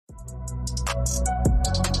You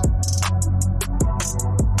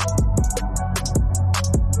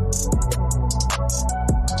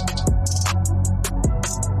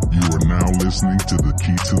are now listening to the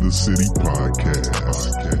Key to the City podcast.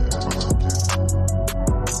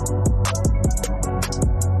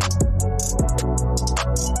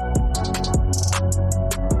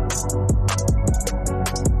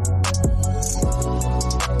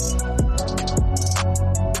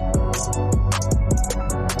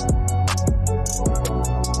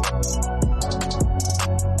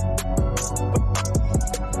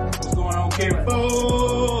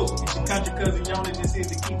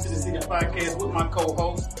 With my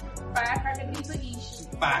co-host,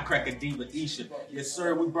 Firecracker Diva Isha. Yes,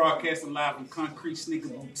 sir. We broadcasting live from Concrete Sneaker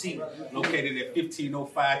Boutique, located at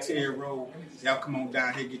 1505 Terry Road. Y'all come on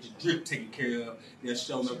down here, get your drip taken care of. They'll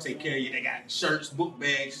show them, take care of you. They got shirts, book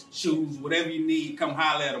bags, shoes, whatever you need. Come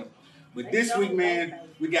holler at them. But this week, man,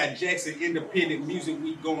 we got Jackson Independent Music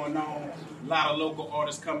Week going on. A lot of local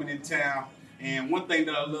artists coming in town. And one thing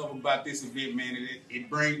that I love about this event, man,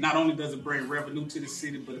 it brings, not only does it bring revenue to the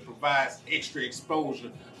city, but it provides extra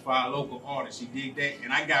exposure for our local artists. You dig that?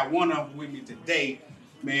 And I got one of them with me today,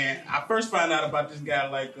 man. I first found out about this guy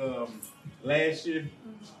like last year.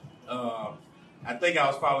 I think I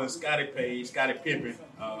was following Scotty Pimpin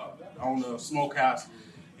on the Smokehouse,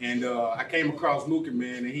 and I came across Mookey,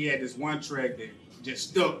 man, and he had this one track that just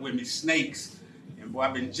stuck with me, Snakes. And boy,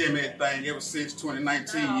 I've been jamming that thing ever since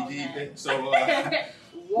 2019. You did that. So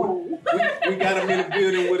we got him in the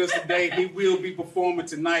building with us today. He will be performing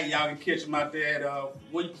tonight. Y'all can catch him out there at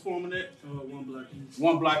where you performing at? One Block East.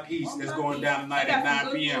 One Block East. That's going down tonight at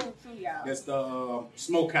 9 p.m. That's the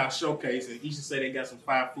Smokehouse Showcase. And Isha say they got some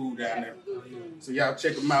fire food down there. So y'all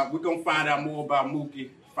check them out. We're gonna find out more about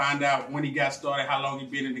Mookey. Find out when he got started, how long he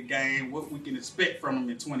been in the game, what we can expect from him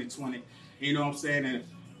in 2020. You know what I'm saying? And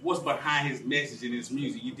what's behind his message in his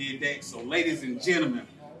music. You did that. So ladies and gentlemen,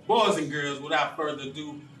 boys and girls, without further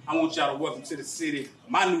ado, I want y'all to welcome to the city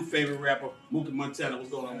my new favorite rapper, Mookey Montana. What's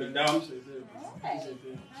going on, big dog? Hey,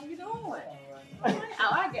 how you doing?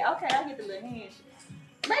 I get the little hand.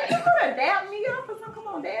 Man, you could have dabbed me up or something. Come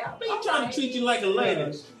on, dab. But you trying to treat you like a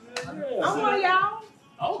lady. I'm one of y'all.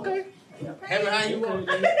 Okay. Happy how you want.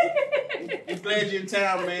 I'm glad you're in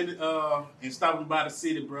town, man, and stopping by the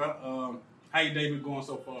city, bro. How your day been going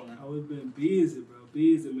so far, man? Oh, it's been busy, bro.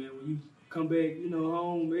 Busy, man. When you come back,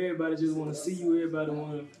 home, everybody just want to see you. Everybody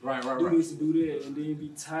want to do this and do that. And then be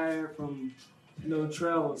tired from,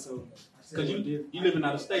 travel. So, because you living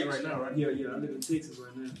out of state right now, right? Yeah. I live in Texas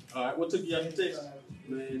right now. All right. What took you out to Texas?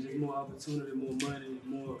 Man, just more opportunity, more money,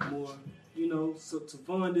 more, so to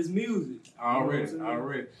fund this music. Already.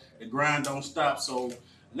 The grind don't stop. So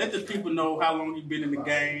let the people know how long you've been in the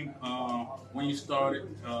game, when you started,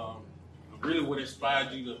 really what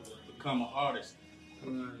inspired you to become an artist.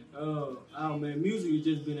 Right. Oh man, music has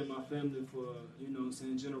just been in my family for,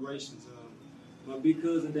 generations. My big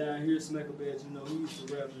cousin down here, Smackabatch, he used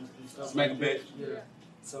to rap and stuff like that. Yeah.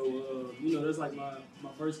 So, that's like my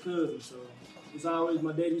first cousin. So it's always,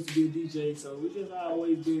 my dad used to be a DJ, so we just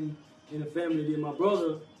always been in the family. Then my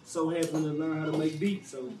brother so happened to learn how to make beats.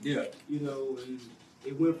 So, yeah. And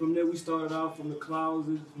it went from there. We started off from the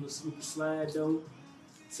closet, with the slide dough,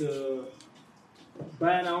 to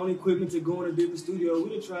buying our own equipment, to going to different studios. We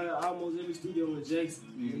done tried almost every studio in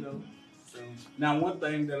Jackson, So now, one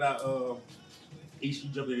thing that Isha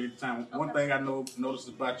jump in every time. Okay. One thing I noticed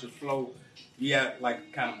about your flow, you have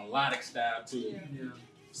like kind of melodic style too. Yeah.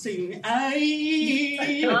 Sing, don't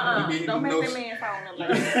make that man fall in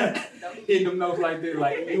love. Hit them notes like that.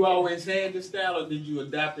 Like you always had this style, or did you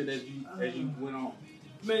adapt it as you went on?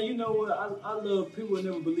 Man, you know what? I love, people would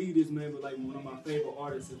never believe this, man, but like one of my favorite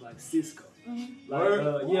artists is like Cisco. Mm-hmm.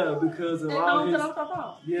 Like, because of all his...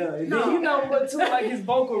 and then, but too, like his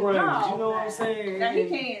vocal range, you know what I'm saying? Now he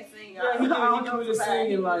can't sing. Yeah, he can really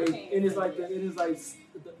sing, and like, and it's like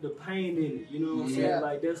the pain in it, you know what I'm saying? Yeah.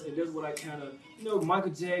 Like that's what I kind of,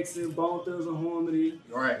 Michael Jackson, Bone Thugs-n-Harmony.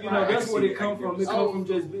 Right. That's where it come from. It come from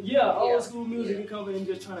just old school music. It come from and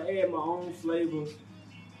just trying to add my own flavor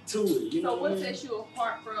to it. You know what sets you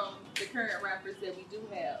apart from the current rappers that we do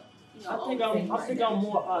have? I think I'm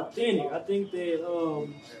more authentic. I think that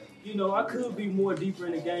I could be more deeper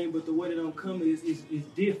in the game, but the way that I'm coming is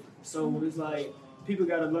different. So it's like people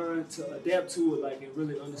got to learn to adapt to it, like, and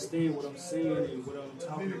really understand what I'm saying and what I'm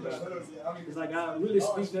talking about. It's like I really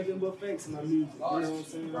speak nothing but facts in my music. You know what I'm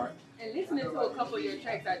saying? Right. And listening to a couple of your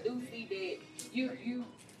tracks, I do see that you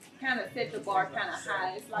kind of set the bar kind of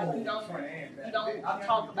high. It's like you don't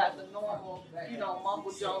talk about the normal,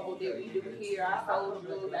 mumble jumble that we do here. I sold the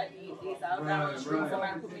blues, I did this, I was out on the street,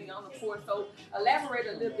 somebody put me on the porch. So elaborate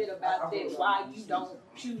a little bit about that, why you don't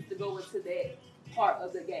choose to go into that part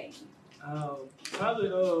of the game.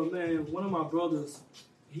 Probably, man, one of my brothers,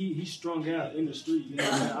 he strung out in the street,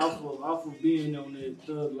 off of being on that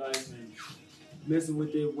thug life and messing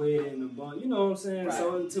with that weed and the bun, you know what I'm saying? Right.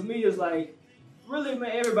 So to me, it's like, really, man,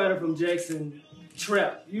 everybody from Jackson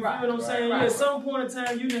trap. You feel what I'm saying? At some point in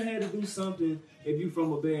time, you done had to do something if you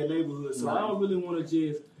from a bad neighborhood. So I don't really want to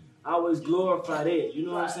just always glorify that, you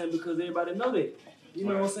know what I'm saying? Because everybody know that. You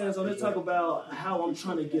know what I'm saying? So let's talk about how I'm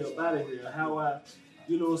trying to get up out of here, how I,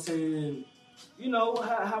 you know what I'm saying,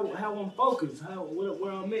 how I'm focused,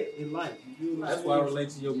 where I'm at in life. You know That's why I relate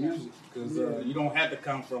to your music, because you don't have to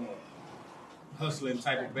come from a hustling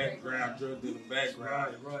type of background, drug dealing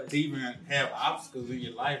background, to even have obstacles in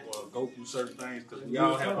your life or go through certain things, because we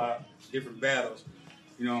all have our different battles.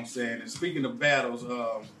 You know what I'm saying? And speaking of battles,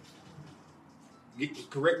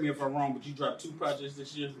 correct me if I'm wrong, but you dropped 2 projects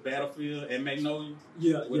this year, Battlefield and Magnolia?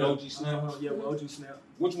 With OG Snap? With OG Snap.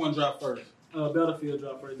 Which one dropped first? Battlefield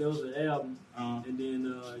dropped first. That was an album. And then,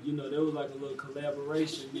 there was like a little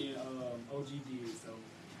collaboration me and OG did. So,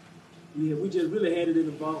 yeah, we just really had it in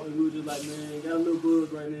the vault, and we were just like, man, got a little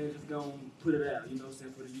buzz right now, just gonna put it out, you know what I'm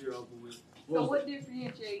saying, for the year over with. So what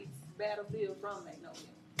differentiates Battlefield from Magnolia?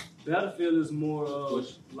 Battlefield is more of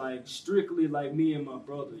like strictly like me and my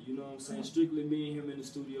brother, you know what I'm saying? Strictly me and him in the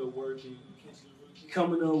studio working,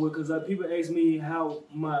 coming up with, because people ask me how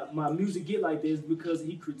my music get like this because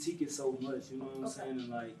he critique it so much, you know what I'm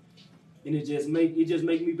saying? And it just make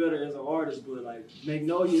me better as an artist, but like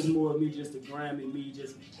Magnolia is more of me just the grimy me,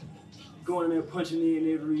 just going in there punching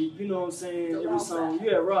in every, you know what I'm saying, every song.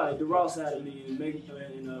 Yeah, right, the raw side of me. And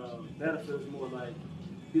Battlefield is more like,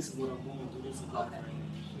 this is what I'm going through, this is what I'm doing.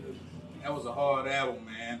 That was a hard album,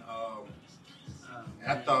 man.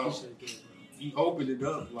 I thought you opened it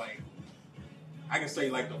up like, I can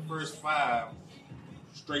say like the first 5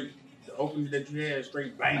 straight, the opening that you had,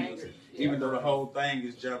 straight bangers, even though the whole thing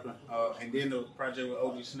is jumping. And then the project with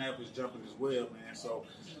OG Snap is jumping as well, man. So,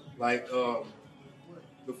 like,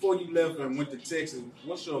 before you left and went to Texas,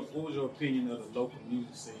 what was your opinion of the local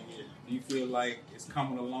music scene here? Do you feel like it's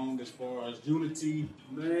coming along as far as unity?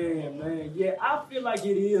 Man, yeah, I feel like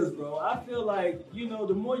it is, bro. I feel like,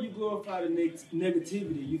 the more you glorify the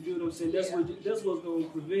negativity, you feel what I'm saying? That's what's gonna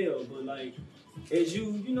prevail. But like, as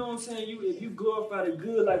you know what I'm saying, if you glorify the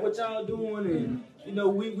good, like what y'all doing,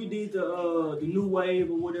 and we did the new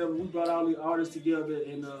wave or whatever. We brought all the artists together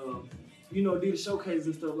and did a showcase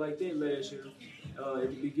and stuff like that last year. At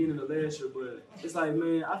the beginning of last year, but it's like,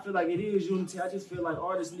 man, I feel like it is unity. I just feel like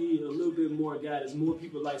artists need a little bit more guidance. More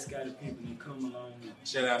people like Scottie Pippen to come along.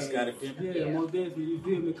 Shout out Scottie Pippen. Yeah, most definitely. You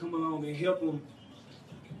feel me? Come along and help them.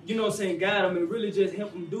 You know what I'm saying? Guide them and really just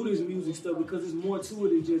help them do this music stuff, because there's more to it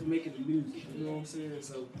than just making the music. You know what I'm saying?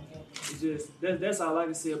 So it's just that's all I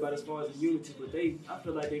can say about as far as the unity. But I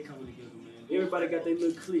feel like they coming together, man. Everybody got their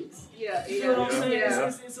little cliques. Yeah, you know what I'm saying? Yeah.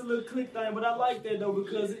 It's a little clique thing, but I like that though,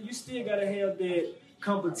 because you still gotta have that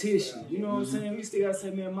competition. You know what I'm saying? We still gotta say,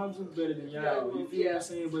 man, my group's better than y'all. You feel what I'm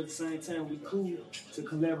saying? But at the same time, we cool to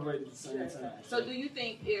collaborate at the same time. So do you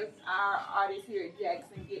think if our artists here at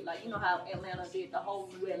Jackson get like, how Atlanta did the whole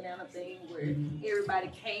new Atlanta thing where everybody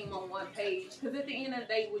came on one page? Because at the end of the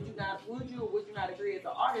day, would you or would you not agree? As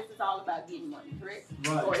an artist, it's all about getting money, correct?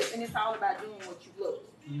 Right. And it's all about doing what you love.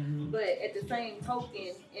 But at the same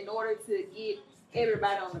token, in order to get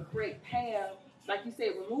everybody on the correct path, like you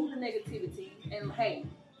said, remove the negativity, and hey,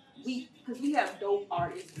 because we have dope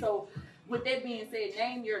artists. So with that being said,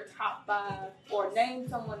 name your top 5 or name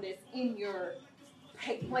someone that's in your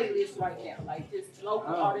playlist right now, like just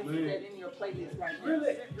local artists that in your playlist right now.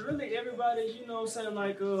 Really everybody, you know what I'm saying,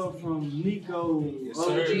 like from Nico,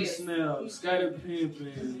 OG Snap, Scottie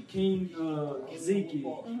Pippen, King Zeke,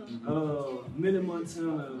 Millie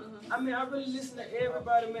Montana. I mean, I really listen to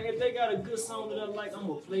everybody, man. If they got a good song that I like, I'm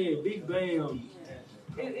gonna play it. Big Bam.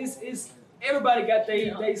 It's everybody got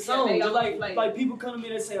they songs. Like people come to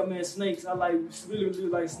me and say, oh man, Snakes. I really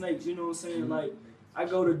like Snakes. You know what I'm saying? Like I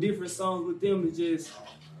go to different songs with them and just,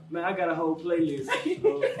 man, I got a whole playlist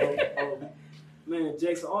of man,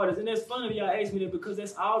 Jackson artists. And that's funny y'all ask me that, because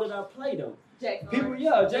that's all that I play though. Jackson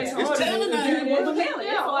Jackson artists.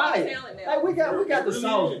 Like we got the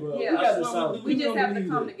sauce, bro. Yeah. We got the sauce. We just have to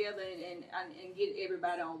come together and get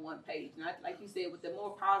everybody on one page. And like you said, with the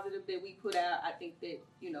more positive that we put out, I think that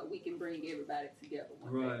we can bring everybody together.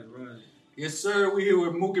 Right. Yes, sir. We're here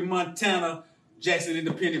with Mookey Montana, Jackson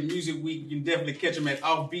Independent Music Week. You can definitely catch him at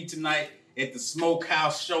Offbeat tonight at the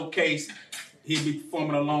Smokehouse Showcase. He'll be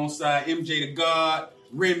performing alongside MJ the God,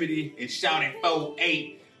 Remedy, and Shouting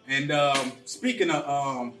 48. And speaking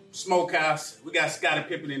of Smokehouse, we got Scottie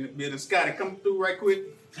Pippen in the building. Scottie, come through right quick.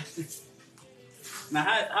 Now,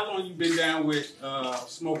 how long you been down with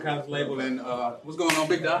Smokehouse label and what's going on,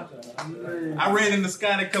 Big Dog? I ran into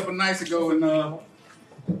Scottie a couple nights ago and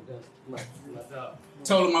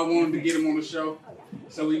told him I wanted to get him on the show.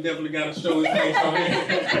 So we definitely got to show his face on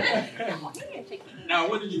here. Now,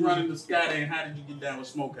 when did you run into Scottie and how did you get down with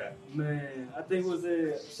Smokehouse? Man, I think it was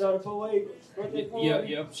a Shouter 48 birthday party.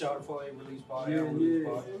 Yep, Shouter 48 release party. Yeah.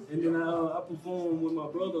 And then I performed with my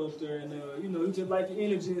brother up there, and you know, he just liked the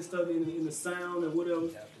energy and stuff in the sound and whatever.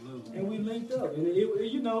 Absolutely. And we linked up, and it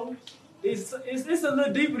you know, it's a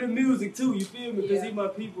little deeper than music too. You feel me? Because he my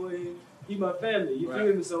people and he my family. You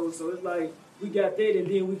feel me? So it's like we got that, and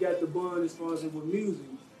then we got the bond as far as with music.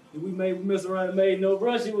 And we mess around and made no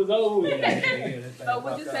rush, it was over. So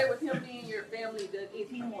would you say with him being your family, is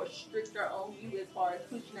he more stricter on you as far as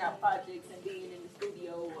pushing out projects and being in the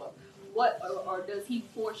studio, or does he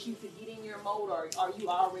force you to get in your mode, or are you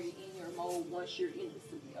already in your mode once you're in the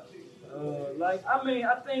studio?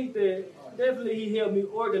 I think that definitely he helped me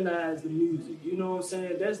organize the music. You know what I'm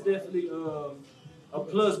saying? That's definitely a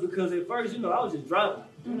plus, because at first, you know, I was just dropping.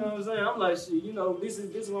 You know what I'm saying? I'm like, shit, you know, this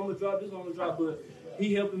is what I'm gonna drop, this is what I'm gonna drop, but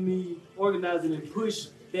he helping me organize it and push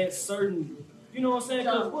that certain, you know what I'm saying?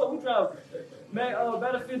 Because what we dropped,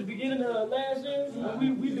 Battlefield at the beginning of last year,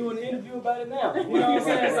 we doing an interview about it now. You know what I'm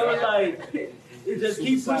saying? So it's like, it just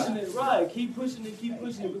keep pushing it, right? Keep pushing it,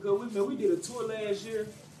 because we did a tour last year.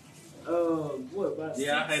 About 6?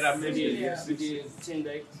 I we did 10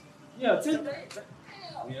 days. Yeah, 10 days.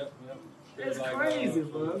 Yep. That's like, crazy,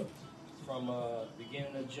 bro. From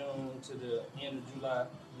beginning of June to the end of July.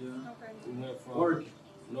 Yeah. Okay. We went from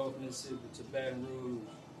North Mississippi to Baton Rouge.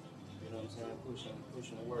 You know what I'm saying?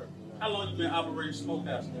 Pushing the work. You know? How long you been operating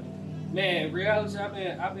Smokehouse now? Man, in reality,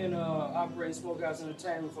 I've been operating Smokehouse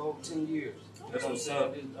Entertainment for over 10 years. That's what I'm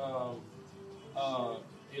saying.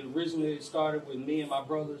 It originally started with me and my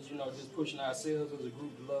brothers, you know, just pushing ourselves as a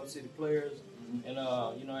group of Love City players. Mm-hmm.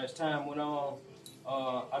 And, you know, as time went on,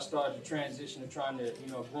 I started to transition to trying to,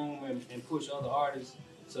 you know, groom and push other artists.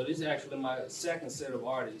 So this is actually my second set of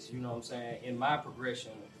artists, you know what I'm saying, in my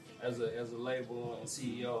progression as a label and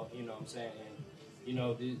CEO, you know what I'm saying. And, you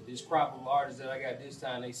know, this crop of artists that I got this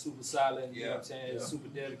time, they super solid, you know what I'm saying, super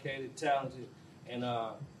dedicated, talented. And,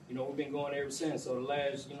 you know, we've been going ever since. So the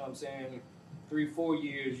last, you know what I'm saying, 3-4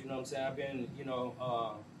 years, you know what I'm saying, I've been, you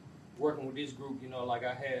know, working with this group, you know, like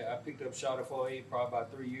I picked up Shouter 48 probably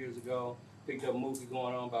about 3 years ago. Picked up Mookey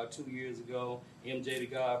going on about 2 years ago. MJ the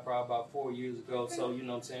God probably about 4 years ago. So, you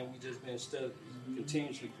know what I'm saying, we just been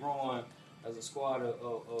continuously growing as a squad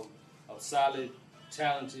of solid,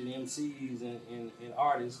 talented MCs and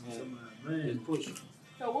artists and just pushing.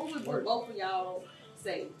 So what would both of y'all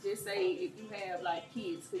say? Just say if you have like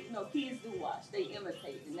kids, because you know kids do watch, they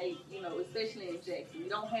imitate, and they, you know, especially in Jackson, we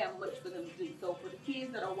don't have much for them to do. So for the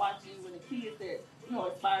kids that are watching you and the kids that, you know,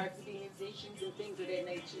 aspire to be musicians and things of that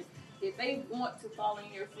nature, if they want to follow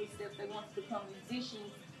in your footsteps, they want to become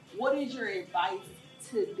musicians, what is your advice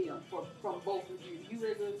to them from both of you? You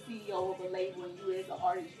as a CEO of a label and you as an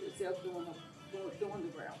artist yourself doing the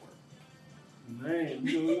groundwork. Man,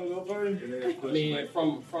 you gonna go first? I mean,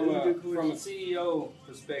 from a CEO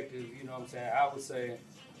perspective, you know what I'm saying, I would say,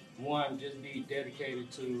 one, just be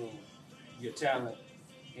dedicated to your talent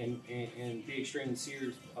and be extremely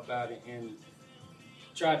serious about it, and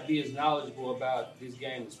try to be as knowledgeable about this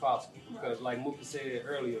game as possible. Because like Mookey said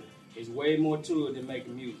earlier, there's way more to it than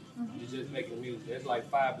making music. It's just making music. That's like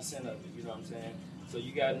 5% of it, you know what I'm saying? So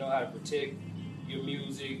you gotta know how to protect your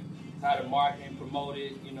music, how to market and promote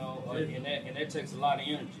it, you know, and that takes a lot of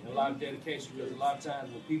energy and a lot of dedication, because a lot of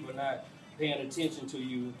times when people are not paying attention to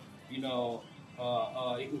you, you know,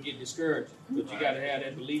 it can get discouraging. But you gotta have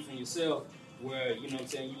that belief in yourself where, you know what I'm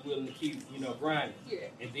saying, you're willing to keep, you know, grinding. Yeah.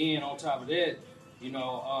 And then on top of that, you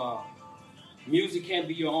know, music can't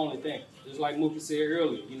be your only thing. Just like Mookey said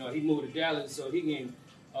earlier, you know, he moved to Dallas so he can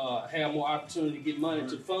have more opportunity to get money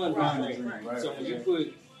to fund his dream. So when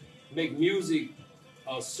you make music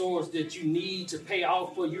a source that you need to pay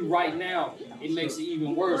off for you right now, it makes it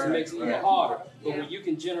even worse. It makes it even harder. But when you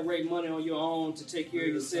can generate money on your own to take care of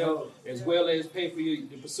yourself, as well as pay for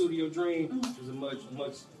the pursuit of your dream, it's a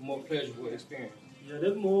much more pleasurable experience. Yeah,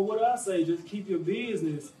 that's more what I say. Just keep your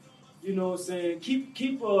business. You know what I'm saying?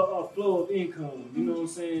 Keep a flow of income. You know what I'm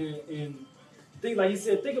saying? And think, like he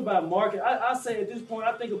said, think about marketing. I say at this point,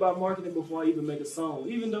 I think about marketing before I even make a song.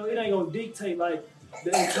 Even though it ain't gonna dictate like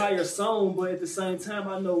the entire song, but at the same time,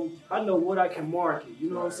 I know what I can market. You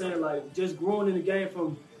know what I'm saying? Like just growing in the game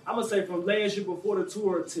from last year before the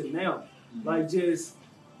tour to now, like just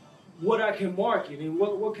what I can market and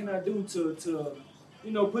what can I do to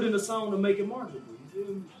put in a song to make it marketable. You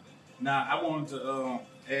feel me? Now I wanted to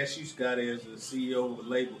ask you, Scotty, as the CEO of a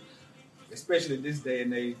label, especially this day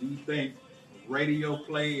and age, do you think radio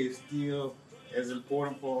play is still as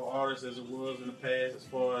important for artists as it was in the past as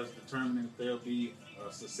far as determining if they'll be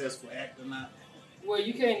a successful act or not? Well,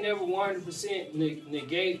 you can't never 100%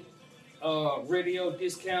 negate radio,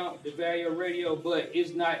 discount the value of radio, but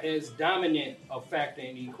it's not as dominant a factor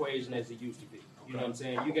in the equation as it used to be. You know what I'm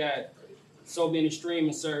saying? You got so many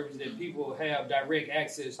streaming services that people have direct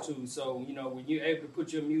access to. So, you know, when you're able to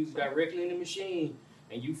put your music directly in the machine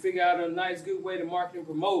and you figure out a nice, good way to market and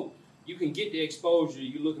promote, you can get the exposure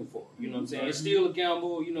you're looking for. You know what I'm saying? It's still a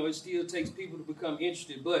gamble. You know, it still takes people to become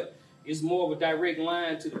interested, but it's more of a direct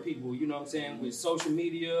line to the people. You know what I'm saying? With social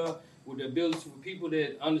media, with the ability for people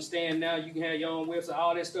that understand now, you can have your own website,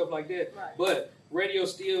 all that stuff like that. Right. But radio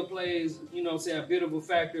still plays, you know what I'm saying, a bit of a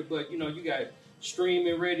factor. But, you know, you got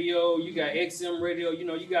streaming radio, you got XM radio, you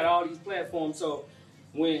know, you got all these platforms. So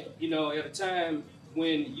when, you know, at a time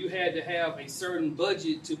when you had to have a certain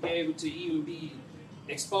budget to be able to even be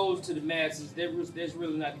exposed to the masses, that's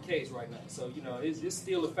really not the case right now. So, you know, it's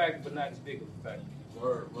still a factor, but not as big of a factor.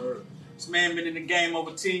 Word. This man been in the game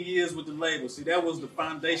over 10 years with the label. See, that was the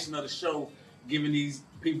foundation of the show, giving these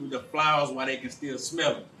people the flowers while they can still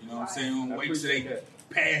smell them. You know what I'm saying? Don't wait till they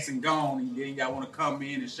pass and gone, and then y'all want to come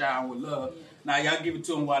in and shower with love. Now, y'all give it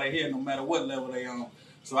to them while they're here, no matter what level they on.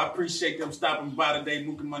 So I appreciate them stopping by today,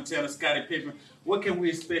 Mookey Montana, Scottie Pippen. What can we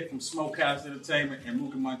expect from Smokehouse Entertainment and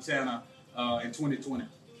Mookey Montana in 2020?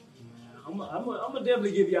 I'm gonna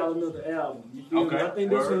definitely give y'all another album. You feel me? I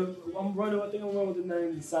think this one, I'm running with the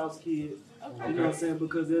name The South Kid. Okay. You know what I'm saying?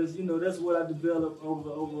 Because that's what I developed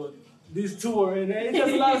over this tour, and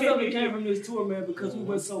there's a lot of stuff that came from this tour, man. Because we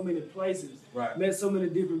went so many places, met so many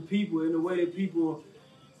different people, in the way that people,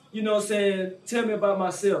 you know what I'm saying, tell me about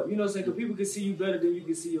myself. You know what I'm saying? Because people can see you better than you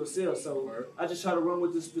can see yourself. So I just try to run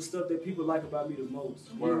with the stuff that people like about me the most.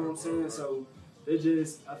 You know what I'm saying? So I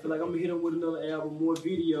feel like I'm gonna hit them with another album, more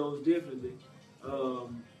videos, definitely,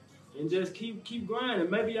 and just keep grinding.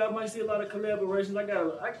 Maybe y'all might see a lot of collaborations. I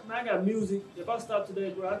got music. If I stop today,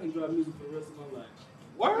 bro, I can drop music for the rest of my life.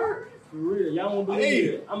 Word. For real, y'all won't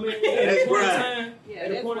believe it. I mean,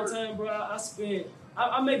 at a point in time, bro,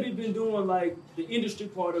 I maybe been doing like the industry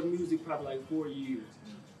part of music probably like 4 years,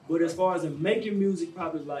 but as far as in making music,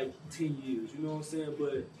 probably like 10 years. You know what I'm saying?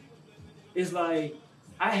 But it's like,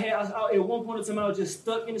 at one point in time, I was just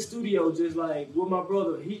stuck in the studio, just like with my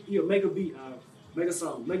brother. He'll make a beat, make a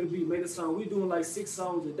song, make a beat, make a song. We doing like 6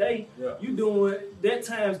 songs a day. Yeah. You doing that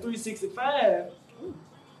times 365.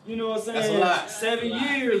 You know what I'm saying? That's a lot. 7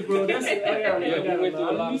 years, bro. That's we went through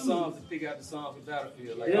a lot of songs to pick out the songs for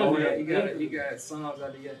Battlefield. Like, you got songs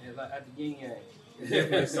out the yin yang.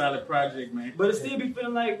 Definitely a solid project, man. But it still be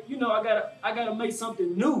feeling like, you know, I gotta make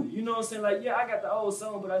something new. You know what I'm saying? Like, yeah, I got the old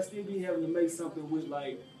song, but I still be having to make something with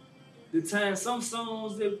like the time. Some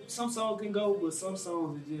songs can go, but some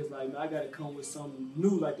songs is just like, man, I gotta come with something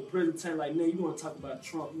new. Like the present time, like, man, you want to talk about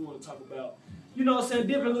Trump, you want to talk about, you know what I'm saying,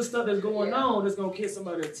 different little stuff that's going on that's gonna catch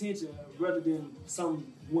somebody's attention rather than some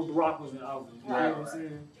when Barack was in office. You know what I'm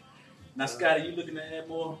saying? Now, Scotty, you looking to add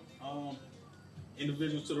more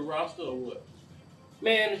individuals to the roster or what?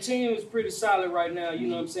 Man, the team is pretty solid right now, you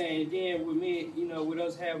know what I'm saying? And then with me, you know, with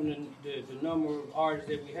us having the number of artists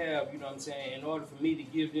that we have, you know what I'm saying, in order for me to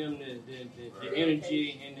give them the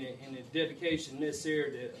energy and the dedication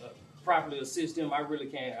necessary to properly assist them, I really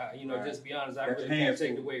can't, just be honest, I really can't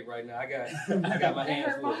take the weight right now. I got my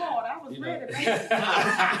hands full. I was ready.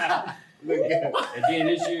 And then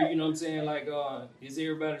this year, you know what I'm saying, like, it's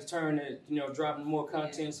everybody's turn to, you know, dropping more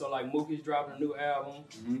content. So, like, Mookey's dropping a new album.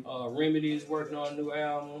 Remedy is working on a new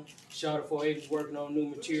album. Shawty 48 is working on new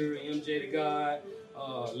material. MJ the God.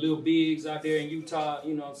 Lil Biggs out there in Utah,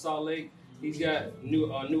 you know, Salt Lake. He's got a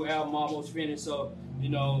new album almost finished. So, you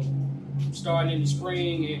know, starting in the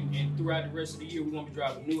spring and throughout the rest of the year, we're going to be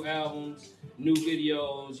dropping new albums, new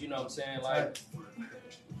videos, you know what I'm saying, like...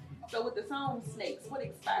 So with the song Snakes, what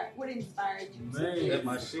inspired you to that's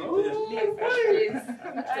my shit. to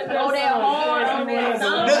go that hard on that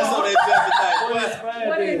song? That's on that tonight.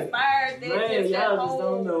 What inspired that? Man, y'all just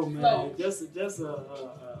don't know, man. Flow. Just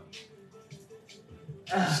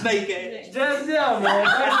Snake ass. Man. That's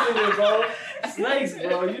it, bro. Snakes,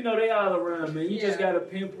 bro. You know they all around, man. You just gotta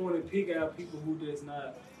pinpoint and pick out people who does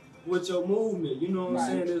not with your movement. You know what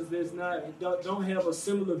I'm saying? There's not don't have a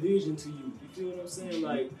similar vision to you. You feel what I'm saying?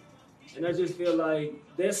 Like, And I just feel like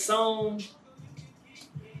that song,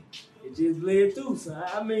 it just bled through. So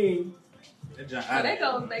I mean, so that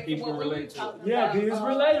goes back to what we were talking about. Yeah, it's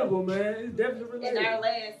relatable, man. It's definitely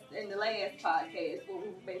relatable. In the last podcast, where we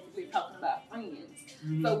were basically talking about friends.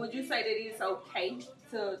 Mm-hmm. So would you say that it's okay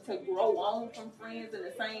to grow on from friends and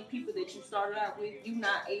the same people that you started out with? You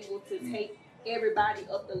not able to take everybody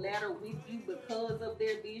up the ladder with you because of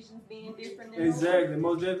their visions being different than exactly,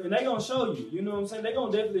 most definitely. And they gonna show you. You know what I'm saying? They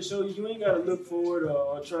gonna definitely show you. You ain't gotta look for it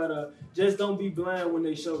or try to. Just don't be blind when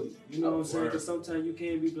they show you. You know what I'm saying? Because sometimes you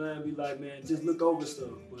can't be blind. Be like, man, just look over stuff.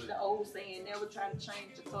 But the old saying, never try to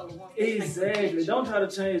change the color. Exactly. Don't try to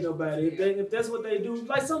change nobody. If that's what they do,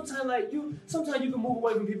 like sometimes you can move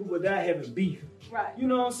away from people without having beef. Right. You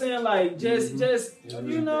know what I'm saying? Like just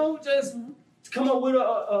come up with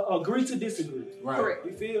a agree to disagree. Right. Correct.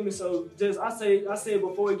 You feel me? So just I say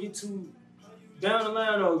before it get too down the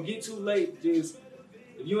line or get too late, just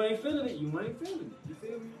if you ain't feeling it, you ain't feeling it. You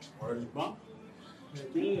feel me? Word is bump.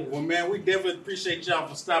 Yeah. Well, man, we definitely appreciate y'all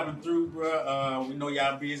for stopping through, bro. We know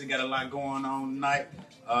y'all busy, got a lot going on tonight.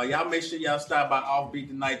 Y'all make sure y'all stop by Offbeat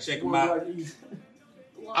tonight. Check them out.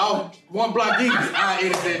 One block east. I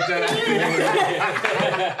edit that, John.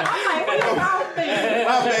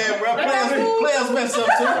 My bad, bro. Players mess up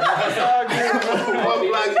too. One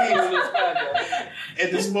block east.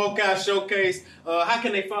 At the Smokehouse Showcase. How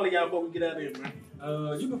can they follow y'all before we get out of here, man?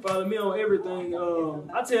 You can follow me on everything.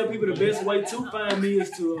 I tell people the best way to find me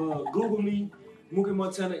is to Google me, Mookey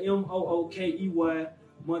Montana, Mookey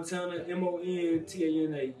Montana, Montana.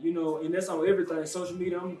 You know, and that's on everything. Social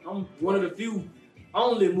media. I'm one of the few.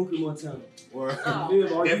 Only Mookey Montana. Or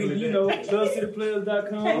you know,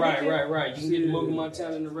 lovecityplayers.com. Right. You can get Mookey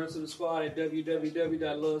Montana and the rest of the squad at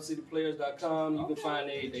www.lovecityplayers.com. You can find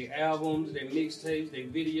their albums, their mixtapes, their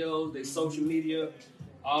videos, their social media,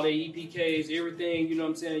 all their EPKs, everything, you know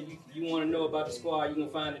what I'm saying? You want to know about the squad, you can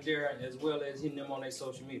find it there as well as hitting them on their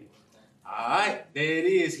social media. All right, there it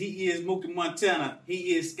is. He is Mookey Montana.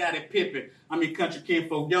 He is Scottie Pippen. I'm your country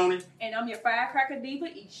kinfolk, Yoni. And I'm your firecracker diva,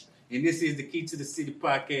 Ish. And this is the Key to the City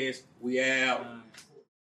podcast. We out.